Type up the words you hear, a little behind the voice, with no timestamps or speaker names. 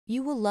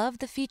You will love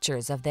the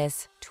features of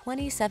this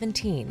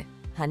 2017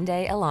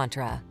 Hyundai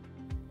Elantra.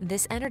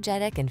 This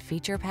energetic and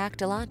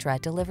feature-packed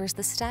Elantra delivers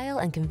the style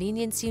and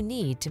convenience you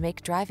need to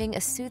make driving a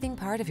soothing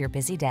part of your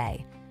busy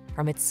day.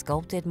 From its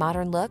sculpted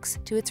modern looks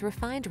to its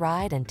refined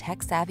ride and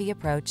tech-savvy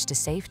approach to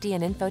safety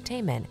and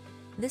infotainment,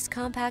 this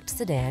compact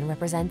sedan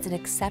represents an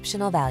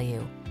exceptional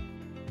value.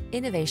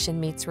 Innovation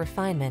meets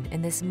refinement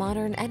in this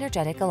modern,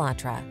 energetic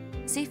Elantra.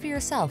 See for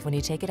yourself when you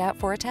take it out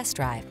for a test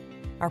drive.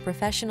 Our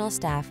professional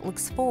staff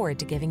looks forward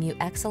to giving you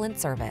excellent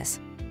service.